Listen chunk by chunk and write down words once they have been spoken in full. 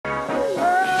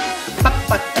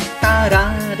Da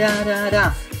da da da da.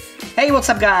 Hey, what's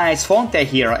up guys, Fonte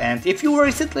here, and if you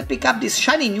recently picked up this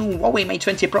shiny new Huawei Mate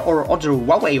 20 Pro or other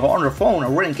Huawei on your phone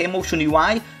running Emotion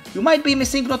UI, you might be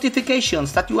missing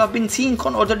notifications that you have been seeing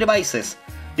on other devices.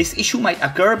 This issue might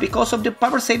occur because of the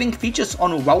power-saving features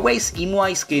on Huawei's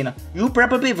EMUI skin. You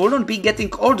probably wouldn't be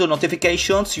getting all the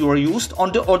notifications you are used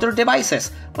on the other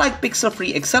devices, like Pixel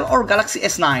 3 XL or Galaxy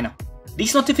S9.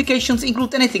 These notifications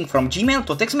include anything from Gmail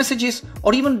to text messages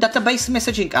or even database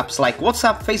messaging apps like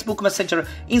WhatsApp, Facebook Messenger,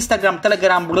 Instagram,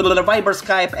 Telegram, Viber,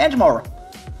 Skype and more.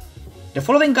 The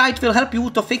following guide will help you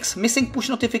to fix missing push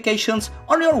notifications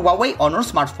on your Huawei on your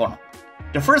smartphone.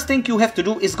 The first thing you have to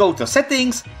do is go to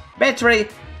Settings, Battery,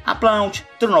 App Launch,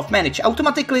 turn off Manage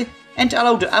automatically and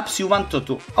allow the apps you want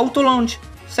to auto-launch,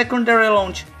 secondary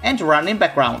launch and run in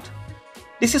background.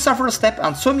 This is our first step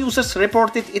and some users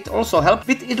reported it also helped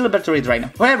with idle battery drain.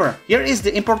 However, here is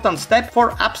the important step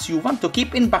for apps you want to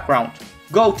keep in background.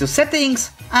 Go to Settings,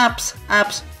 Apps,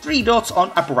 3 dots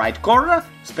on upper right corner,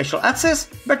 Special Access,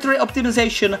 Battery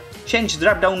Optimization, change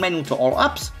drop-down menu to All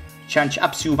Apps, change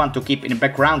apps you want to keep in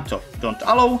background to Don't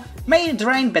Allow, may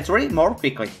drain battery more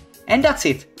quickly. And that's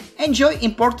it. Enjoy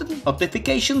important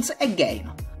notifications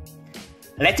again.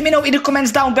 Let me know in the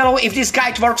comments down below if this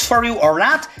guide works for you or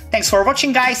not. Thanks for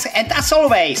watching guys, and as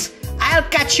always, I'll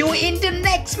catch you in the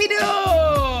next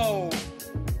video!